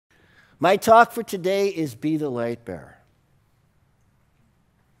My talk for today is Be the Light Bearer.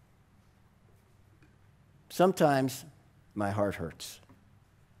 Sometimes my heart hurts.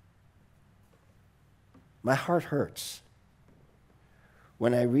 My heart hurts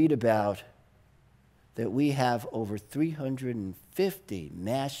when I read about that we have over 350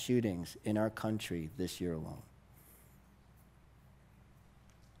 mass shootings in our country this year alone.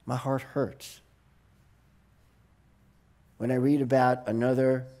 My heart hurts when I read about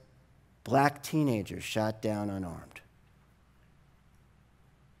another black teenager shot down unarmed.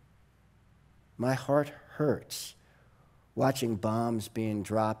 My heart hurts watching bombs being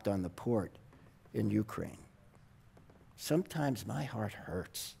dropped on the port in Ukraine. Sometimes my heart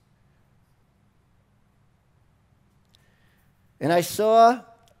hurts. And I saw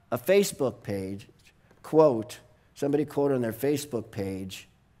a Facebook page quote, somebody quoted on their Facebook page,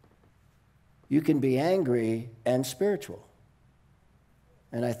 "You can be angry and spiritual."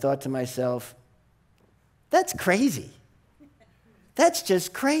 And I thought to myself, that's crazy. That's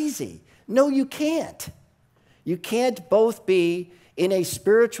just crazy. No, you can't. You can't both be in a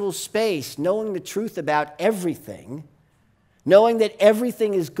spiritual space, knowing the truth about everything, knowing that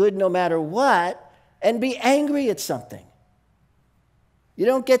everything is good no matter what, and be angry at something. You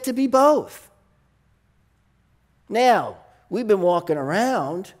don't get to be both. Now, we've been walking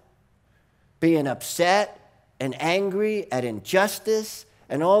around being upset and angry at injustice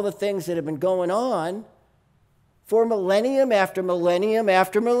and all the things that have been going on for millennium after millennium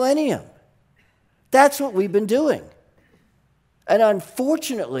after millennium. That's what we've been doing. And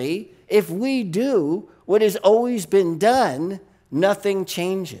unfortunately, if we do what has always been done, nothing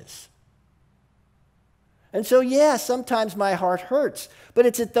changes. And so, yeah, sometimes my heart hurts, but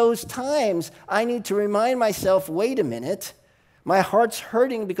it's at those times I need to remind myself, wait a minute, my heart's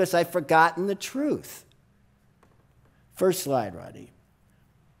hurting because I've forgotten the truth. First slide, Roddy.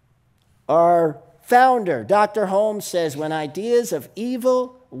 Our founder, Dr. Holmes, says, when ideas of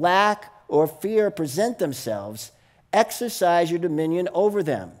evil, lack, or fear present themselves, exercise your dominion over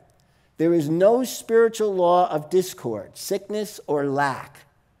them. There is no spiritual law of discord, sickness, or lack.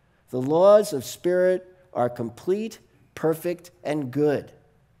 The laws of spirit are complete, perfect, and good.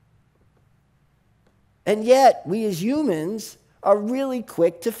 And yet, we as humans are really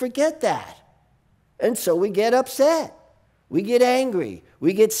quick to forget that. And so we get upset. We get angry.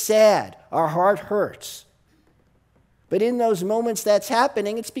 We get sad. Our heart hurts. But in those moments that's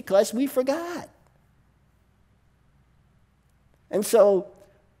happening, it's because we forgot. And so,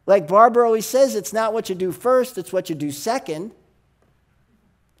 like Barbara always says, it's not what you do first, it's what you do second.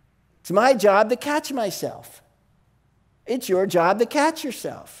 It's my job to catch myself. It's your job to catch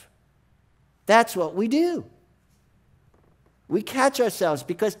yourself. That's what we do. We catch ourselves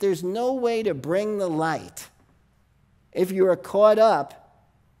because there's no way to bring the light if you are caught up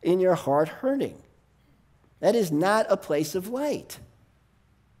in your heart hurting. That is not a place of light.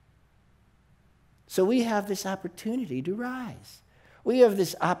 So we have this opportunity to rise. We have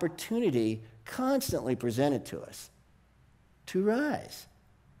this opportunity constantly presented to us to rise.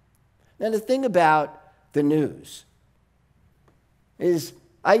 Now, the thing about the news is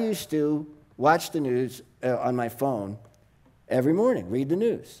I used to watch the news on my phone every morning, read the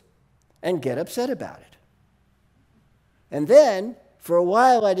news, and get upset about it. And then, for a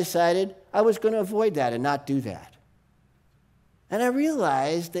while, I decided I was going to avoid that and not do that. And I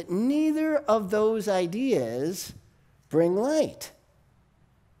realized that neither of those ideas bring light.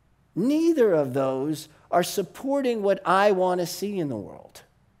 Neither of those are supporting what I want to see in the world.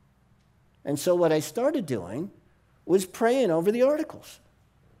 And so what I started doing was praying over the articles.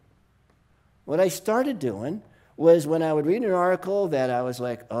 What I started doing was when I would read an article that I was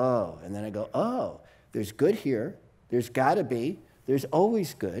like, oh, and then I go, oh, there's good here. There's got to be. There's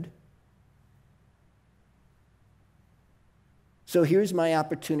always good. So here's my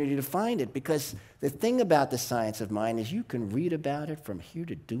opportunity to find it, because the thing about the science of mind is you can read about it from here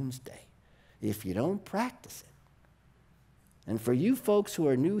to doomsday if you don't practice it. And for you folks who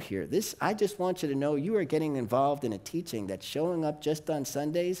are new here, I just want you to know you are getting involved in a teaching that showing up just on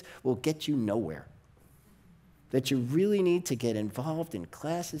Sundays will get you nowhere. That you really need to get involved in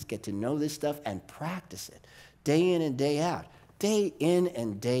classes, get to know this stuff, and practice it day in and day out. Day in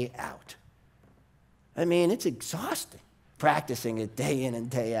and day out. I mean, it's exhausting practicing it day in and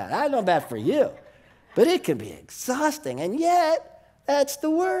day out. I don't know about for you, but it can be exhausting, and yet that's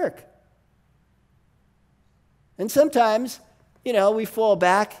the work. And sometimes, we fall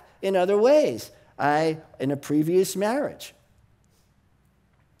back in other ways. In a previous marriage,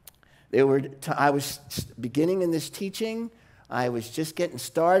 I was beginning in this teaching. I was just getting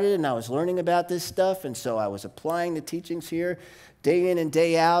started, and I was learning about this stuff, and so I was applying the teachings here day in and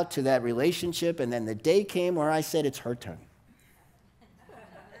day out to that relationship, and then the day came where I said, it's her turn.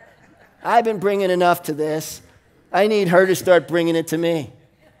 I've been bringing enough to this. I need her to start bringing it to me.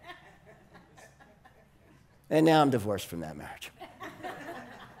 And now I'm divorced from that marriage.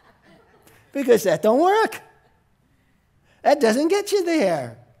 Because that don't work. That doesn't get you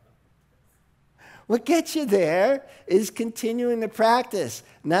there. What gets you there is continuing the practice,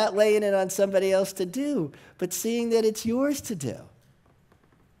 not laying it on somebody else to do, but seeing that it's yours to do.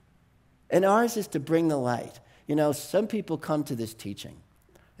 And ours is to bring the light. You know, some people come to this teaching.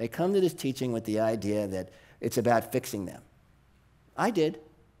 They come to this teaching with the idea that it's about fixing them. I did.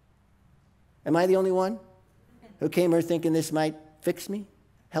 Am I the only one who came here thinking this might fix me,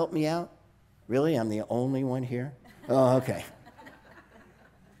 help me out? Really? I'm the only one here? Oh, okay.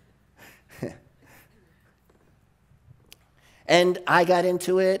 And I got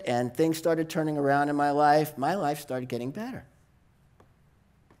into it, and things started turning around in my life. My life started getting better.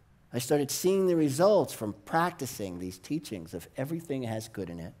 I started seeing the results from practicing these teachings of everything has good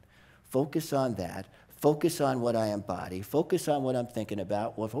in it. Focus on that. Focus on what I embody. Focus on what I'm thinking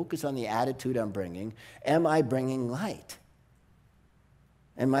about. Focus on the attitude I'm bringing. Am I bringing light?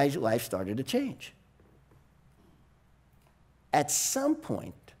 And my life started to change. At some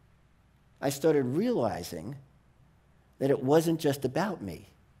point, I started realizing that it wasn't just about me.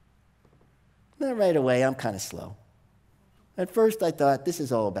 Not right away, I'm kind of slow. At first, I thought this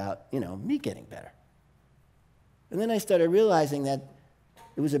is all about, me getting better. And then I started realizing that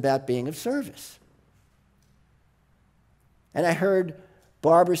it was about being of service. And I heard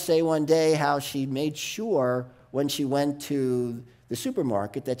Barbara say one day how she made sure when she went to the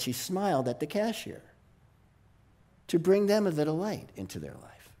supermarket that she smiled at the cashier to bring them a little light into their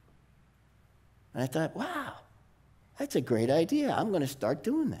life. And I thought, wow, that's a great idea. I'm going to start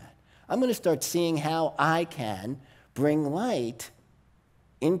doing that. I'm going to start seeing how I can bring light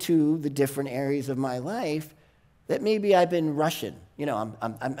into the different areas of my life that maybe I've been rushing. I'm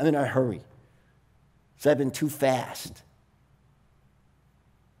in a hurry. So I've been too fast.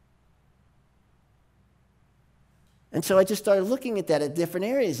 And so I just started looking at that at different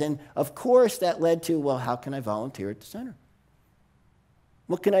areas. And of course, that led to, well, how can I volunteer at the center?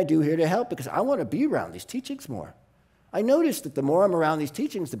 What can I do here to help? Because I want to be around these teachings more. I noticed that the more I'm around these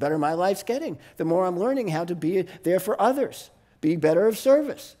teachings, the better my life's getting. The more I'm learning how to be there for others, be better of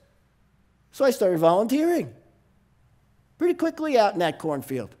service. So I started volunteering pretty quickly out in that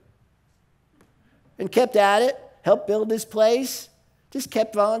cornfield. And kept at it, helped build this place, just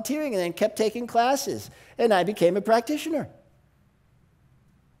kept volunteering and then kept taking classes. And I became a practitioner.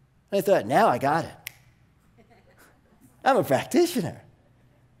 And I thought, now I got it. I'm a practitioner.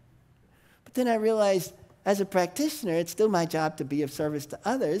 But then I realized, as a practitioner, it's still my job to be of service to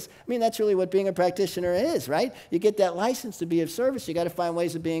others. I mean, that's really what being a practitioner is, right? You get that license to be of service. You got to find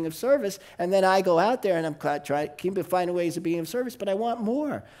ways of being of service. And then I go out there and I'm trying to keep finding ways of being of service, but I want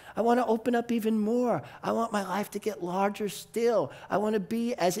more. I want to open up even more. I want my life to get larger still. I want to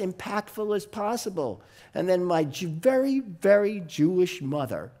be as impactful as possible. And then my very, very Jewish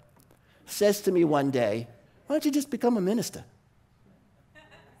mother says to me one day, why don't you just become a minister?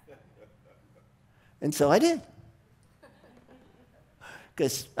 And so I did.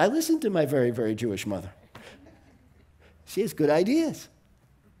 Because I listened to my very, very Jewish mother. She has good ideas.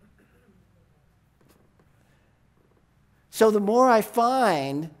 So the more I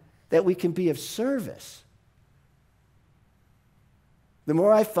find that we can be of service, the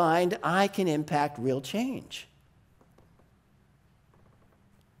more I find I can impact real change.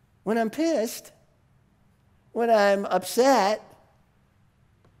 When I'm pissed, when I'm upset,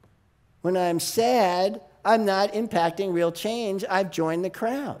 when I'm sad, I'm not impacting real change. I've joined the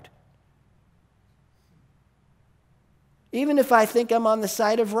crowd. Even if I think I'm on the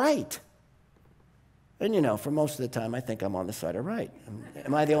side of right. And for most of the time, I think I'm on the side of right.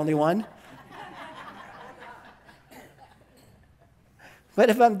 Am I the only one?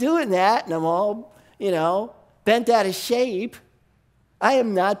 But if I'm doing that and I'm all, bent out of shape, I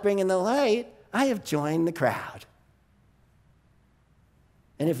am not bringing the light. I have joined the crowd.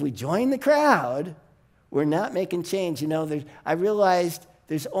 And if we join the crowd, we're not making change. I realized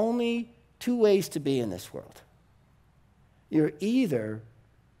there's only two ways to be in this world. You're either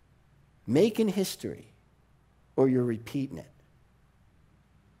making history or you're repeating it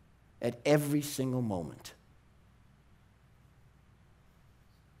at every single moment.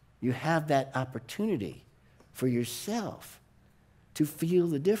 You have that opportunity for yourself to feel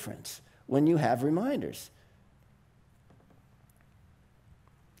the difference when you have reminders.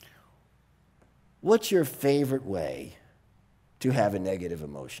 What's your favorite way to have a negative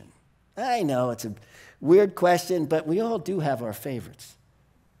emotion? I know it's a weird question, but we all do have our favorites.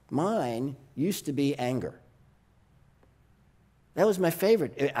 Mine used to be anger. That was my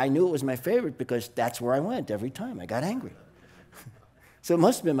favorite. I knew it was my favorite because that's where I went every time I got angry. So it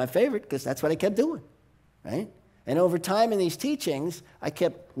must have been my favorite because that's what I kept doing, right? And over time in these teachings, I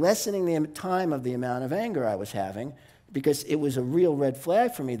kept lessening the time of the amount of anger I was having because it was a real red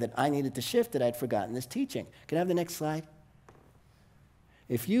flag for me that I needed to shift, that I'd forgotten this teaching. Can I have the next slide?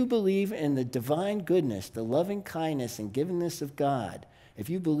 If you believe in the divine goodness, the loving kindness and givingness of God, if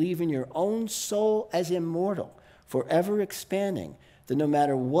you believe in your own soul as immortal, forever expanding, then no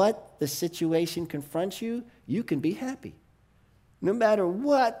matter what the situation confronts you, you can be happy. No matter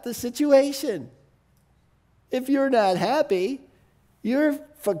what the situation. If you're not happy, you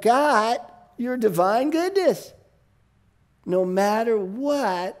forgot your divine goodness. No matter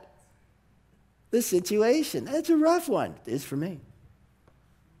what the situation. That's a rough one. It is for me.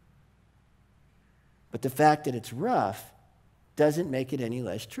 But the fact that it's rough doesn't make it any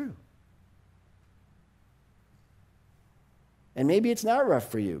less true. And maybe it's not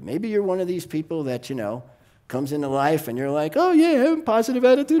rough for you. Maybe you're one of these people that, comes into life and you're like, oh yeah, I have a positive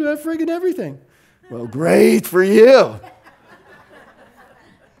attitude about friggin' everything. Well, great for you.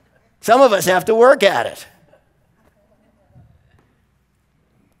 Some of us have to work at it.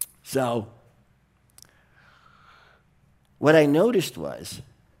 So, what I noticed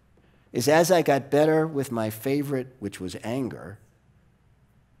is as I got better with my favorite, which was anger,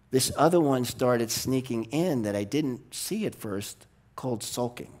 this other one started sneaking in that I didn't see at first, called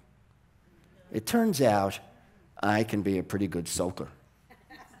sulking. It turns out I can be a pretty good sulker.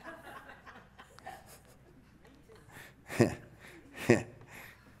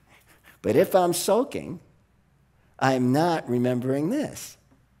 But if I'm sulking, I'm not remembering this.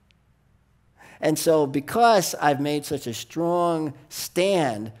 And so because I've made such a strong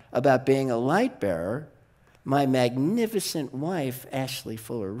stand about being a light bearer, my magnificent wife, Ashley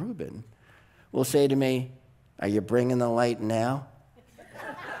Fuller Rubin, will say to me, are you bringing the light now?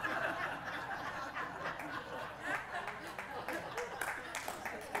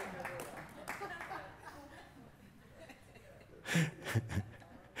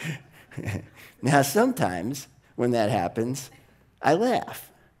 Now, sometimes when that happens, I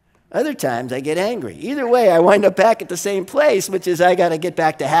laugh. Other times I get angry. Either way, I wind up back at the same place, which is I got to get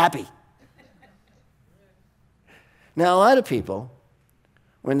back to happy. Now, a lot of people,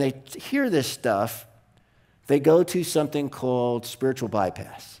 when they hear this stuff, they go to something called spiritual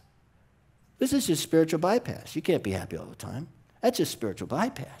bypass. This is just spiritual bypass. You can't be happy all the time. That's just spiritual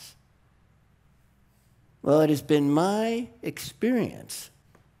bypass. Well, it has been my experience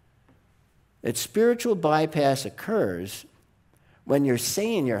that spiritual bypass occurs when you're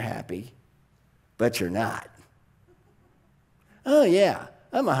saying you're happy, but you're not. Oh, yeah,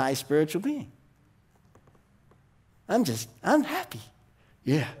 I'm a high spiritual being. I'm happy.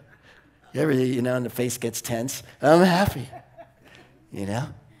 Yeah. You ever, and the face gets tense? I'm happy.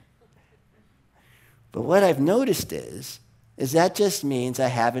 But what I've noticed is that just means I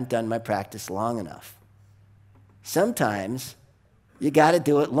haven't done my practice long enough. Sometimes you got to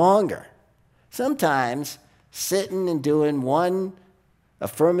do it longer. Sometimes sitting and doing one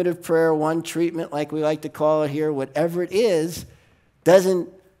affirmative prayer, one treatment, like we like to call it here, whatever it is, doesn't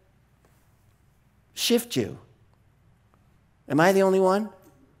shift you. Am I the only one?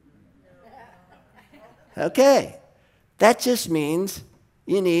 Okay. That just means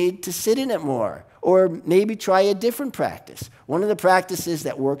you need to sit in it more, or maybe try a different practice. One of the practices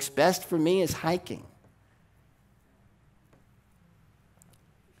that works best for me is hiking.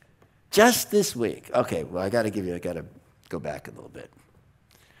 Just this week, okay, well, I got to go back a little bit.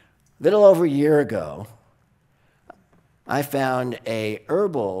 A little over a year ago, I found a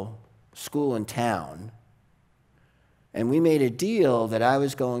herbal school in town, and we made a deal that I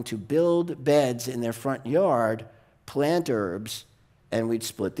was going to build beds in their front yard, plant herbs, and we'd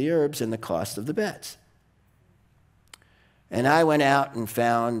split the herbs and the cost of the beds. And I went out and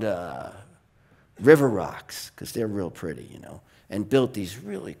found river rocks, because they're real pretty, and built these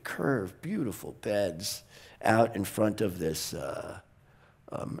really curved, beautiful beds out in front of this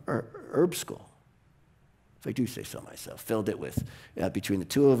herb school. If I do say so myself. Filled it with, between the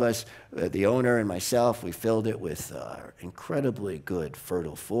two of us, the owner and myself, we filled it with incredibly good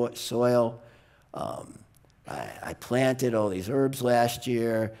fertile soil. I planted all these herbs last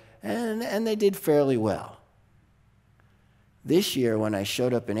year, and they did fairly well. This year, when I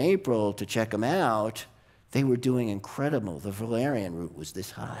showed up in April to check them out, they were doing incredible. The valerian root was this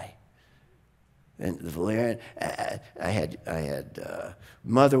high. And the valerian, I had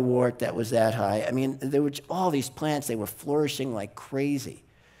motherwort that was that high. I mean, there were all these plants, they were flourishing like crazy.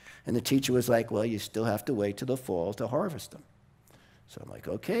 And the teacher was like, well, you still have to wait till the fall to harvest them. So I'm like,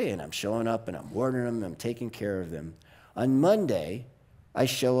 okay, and I'm showing up and I'm watering them, I'm taking care of them. On Monday, I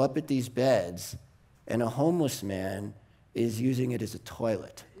show up at these beds, and a homeless man is using it as a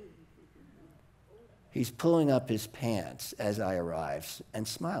toilet. He's pulling up his pants as I arrive and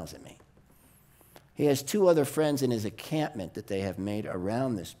smiles at me. He has 2 other friends in his encampment that they have made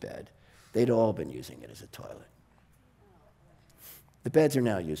around this bed. They'd all been using it as a toilet. The beds are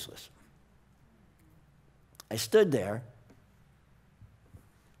now useless. I stood there,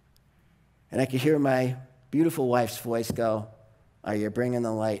 and I could hear my beautiful wife's voice go, "Are you bringing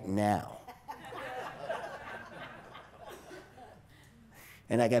the light now?"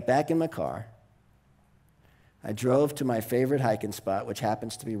 And I got back in my car. I drove to my favorite hiking spot, which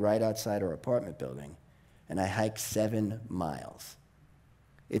happens to be right outside our apartment building, and I hiked 7 miles.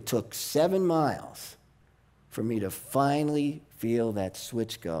 It took 7 miles for me to finally feel that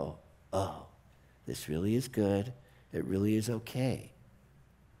switch go, oh, this really is good. It really is okay.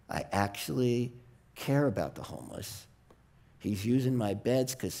 I actually care about the homeless. He's using my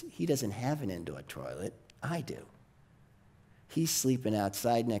beds because he doesn't have an indoor toilet. I do. He's sleeping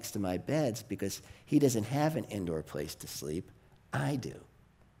outside next to my beds because he doesn't have an indoor place to sleep. I do.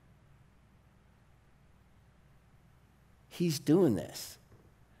 He's doing this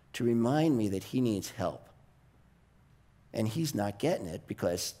to remind me that he needs help. And he's not getting it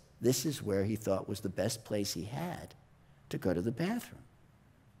because this is where he thought was the best place he had to go to the bathroom.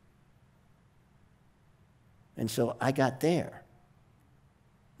 And so I got there.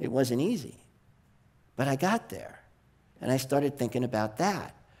 It wasn't easy, but I got there. And I started thinking about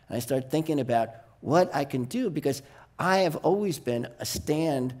that. And I started thinking about what I can do because I have always been a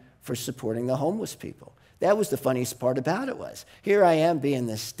stand for supporting the homeless people. That was the funniest part about it was, here I am being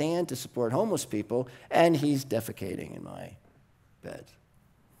the stand to support homeless people, and he's defecating in my bed.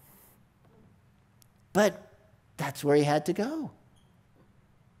 But that's where he had to go.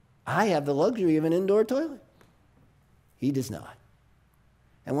 I have the luxury of an indoor toilet. He does not.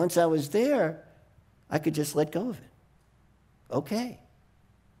 And once I was there, I could just let go of it. Okay.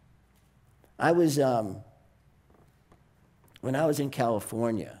 I was, when I was in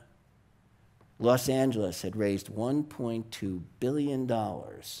California, Los Angeles had raised $1.2 billion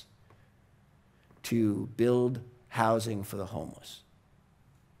to build housing for the homeless.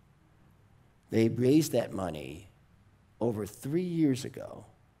 They raised that money over 3 years ago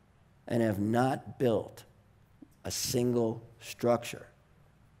and have not built a single structure.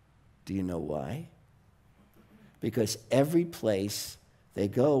 Do you know why? Because every place they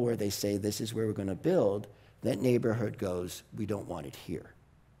go where they say this is where we're going to build, that neighborhood goes, we don't want it here.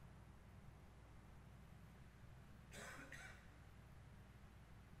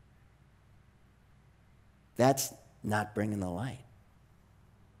 That's not bringing the light.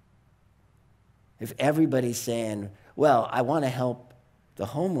 If everybody's saying, well, I want to help the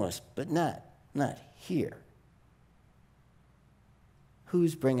homeless, but not here,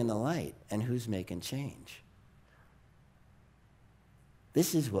 who's bringing the light and who's making change?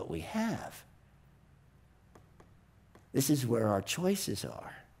 This is what we have. This is where our choices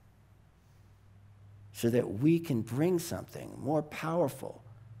are, so that we can bring something more powerful,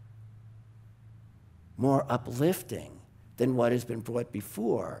 more uplifting than what has been brought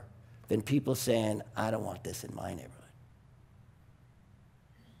before, than people saying, I don't want this in my neighborhood.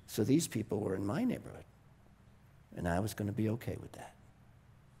 So these people were in my neighborhood, and I was going to be okay with that,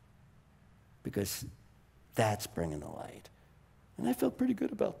 because that's bringing the light. And I felt pretty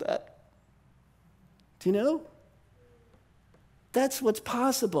good about that. Do you know? That's what's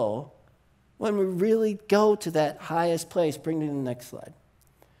possible when we really go to that highest place. Bring me to the next slide.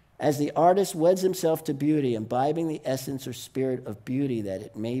 As the artist weds himself to beauty, imbibing the essence or spirit of beauty that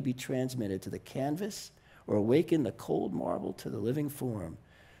it may be transmitted to the canvas or awaken the cold marble to the living form,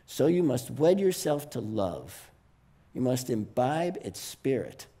 so you must wed yourself to love. You must imbibe its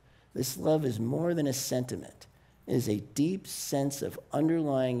spirit. This love is more than a sentiment. It is a deep sense of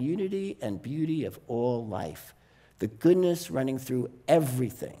underlying unity and beauty of all life, the goodness running through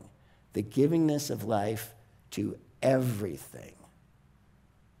everything, the givingness of life to everything.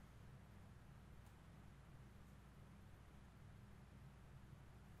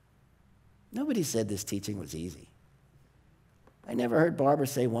 Nobody said this teaching was easy. I never heard Barbara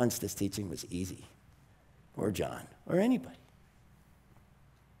say once this teaching was easy, or John, or anybody.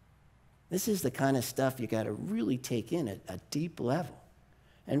 This is the kind of stuff you got to really take in at a deep level.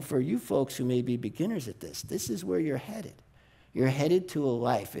 And for you folks who may be beginners at this is where you're headed. You're headed to a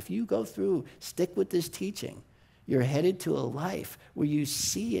life. If you go through, stick with this teaching, you're headed to a life where you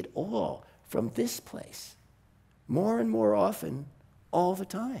see it all from this place, more and more often, all the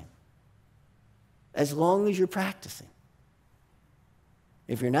time. as long as you're practicing.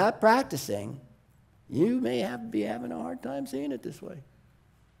 If you're not practicing, you may be having a hard time seeing it this way.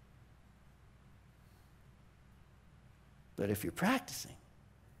 But if you're practicing,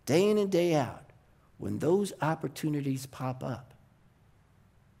 day in and day out, when those opportunities pop up,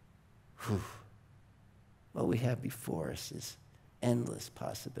 what we have before us is endless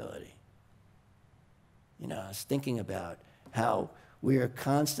possibility. You know, I was thinking about how we are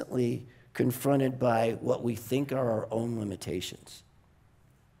constantly confronted by what we think are our own limitations.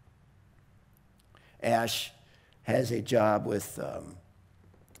 Ash has a job with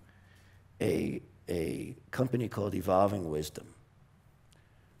a company called Evolving Wisdom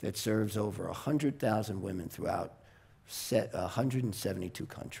that serves over 100,000 women throughout 172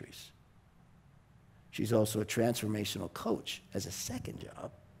 countries. She's also a transformational coach as a second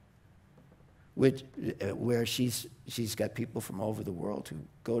job, where she's got people from all over the world who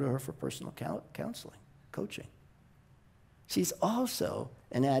go to her for personal counseling, coaching. She's also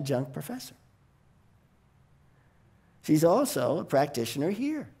an adjunct professor. She's also a practitioner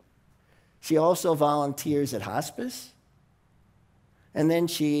here. She also volunteers at hospice. And then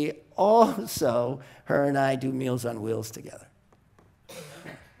her and I do Meals on Wheels together.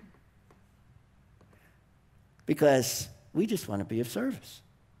 Because we just want to be of service.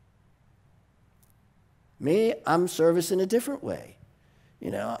 Me, I'm service in a different way. You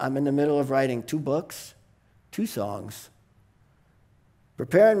know, I'm in the middle of writing 2 books, 2 songs,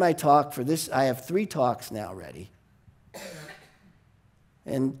 preparing my talk for this. I have 3 talks now ready.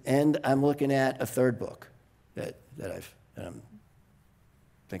 And I'm looking at a 3rd book that I'm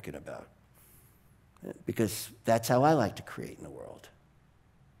thinking about. Because that's how I like to create in the world.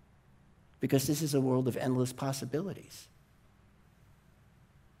 Because this is a world of endless possibilities.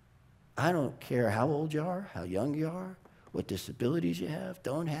 I don't care how old you are, how young you are, what disabilities you have,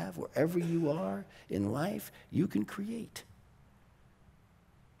 don't have, wherever you are in life, you can create.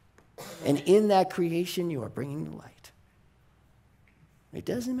 And in that creation, you are bringing the light. It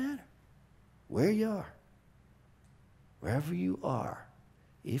doesn't matter where you are, wherever you are,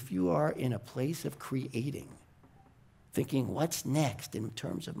 if you are in a place of creating, thinking, what's next in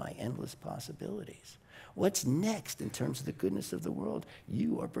terms of my endless possibilities? What's next in terms of the goodness of the world?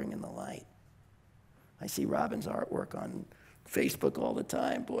 You are bringing the light. I see Rubin's artwork on Facebook all the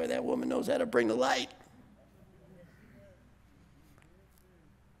time. Boy, that woman knows how to bring the light.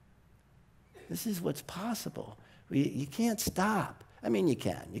 This is what's possible. You can't stop. I mean, you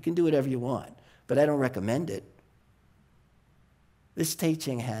can. You can do whatever you want, but I don't recommend it. This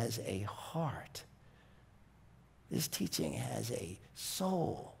teaching has a heart. This teaching has a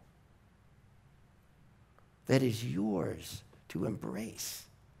soul that is yours to embrace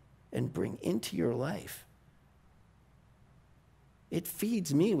and bring into your life. It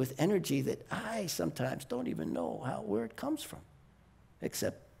feeds me with energy that I sometimes don't even know where it comes from,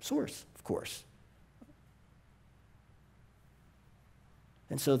 except source, of course.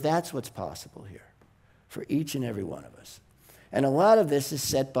 And so that's what's possible here for each and every one of us. And a lot of this is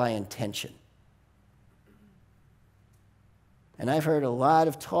set by intention. And I've heard a lot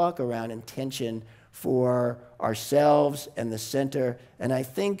of talk around intention for ourselves and the center. And I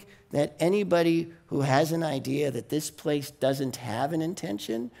think that anybody who has an idea that this place doesn't have an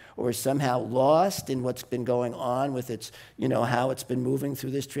intention or is somehow lost in what's been going on with its, how it's been moving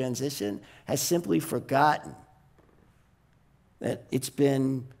through this transition has simply forgotten that it's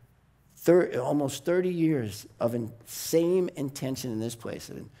been almost 30 years of same intention in this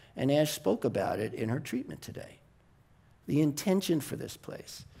place. And Ash spoke about it in her treatment today. The intention for this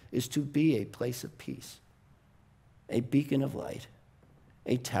place is to be a place of peace, a beacon of light,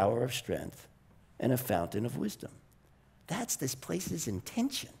 a tower of strength, and a fountain of wisdom. That's this place's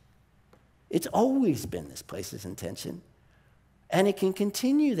intention. It's always been this place's intention. And it can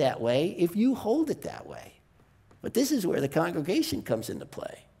continue that way if you hold it that way. But this is where the congregation comes into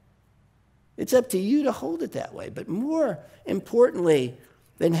play. It's up to you to hold it that way. But more importantly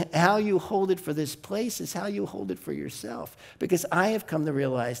than how you hold it for this place is how you hold it for yourself. Because I have come to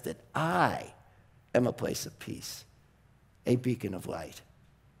realize that I am a place of peace, a beacon of light,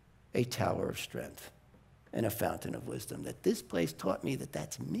 a tower of strength, and a fountain of wisdom. That this place taught me that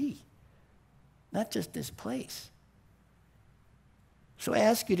that's me, not just this place. So I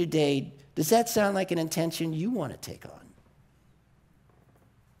ask you today, does that sound like an intention you want to take on?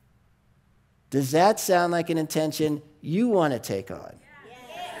 Does that sound like an intention you want to take on?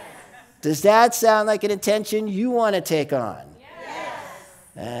 Yes. Does that sound like an intention you want to take on? Yes.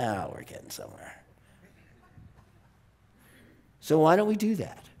 Now we're getting somewhere. So why don't we do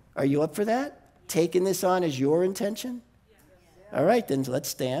that? Are you up for that? Taking this on as your intention? Yes. All right, then let's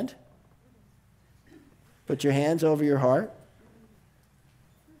stand. Put your hands over your heart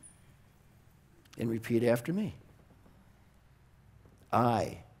and repeat after me.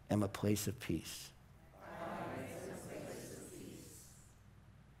 I am a place of peace.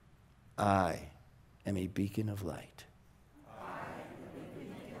 I am a beacon of light.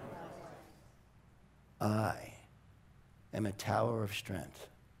 I am a tower of strength.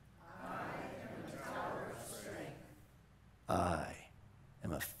 I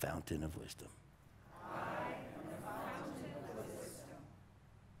am a fountain of wisdom.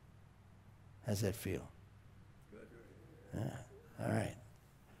 How's that feel? Yeah. All right.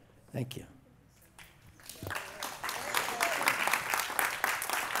 Thank you.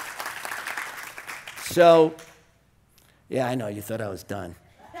 So, yeah, I know you thought I was done.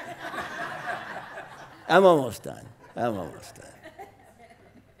 I'm almost done.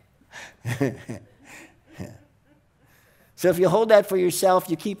 So if you hold that for yourself,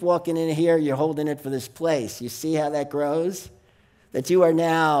 you keep walking in here, you're holding it for this place. You see how that grows? That you are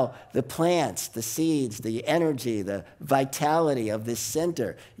now the plants, the seeds, the energy, the vitality of this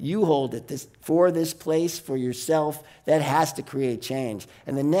center. You hold it for this place, for yourself. That has to create change.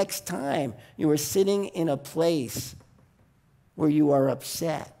 And the next time you are sitting in a place where you are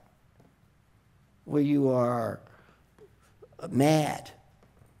upset, where you are mad,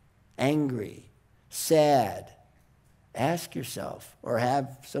 angry, sad, ask yourself, or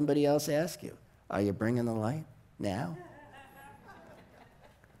have somebody else ask you, are you bringing the light now?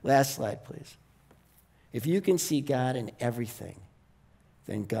 Last slide, please. If you can see God in everything,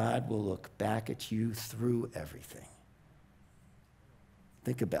 then God will look back at you through everything.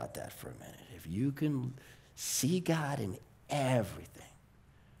 Think about that for a minute. If you can see God in everything,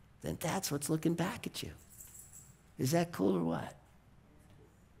 then that's what's looking back at you. Is that cool or what?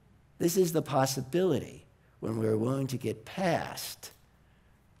 This is the possibility when we're willing to get past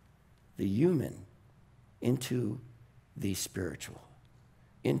the human into the spiritual,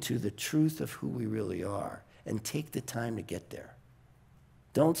 into the truth of who we really are, and take the time to get there.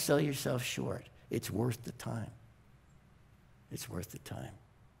 Don't sell yourself short. It's worth the time. It's worth the time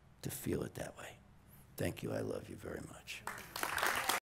to feel it that way. Thank you. I love you very much.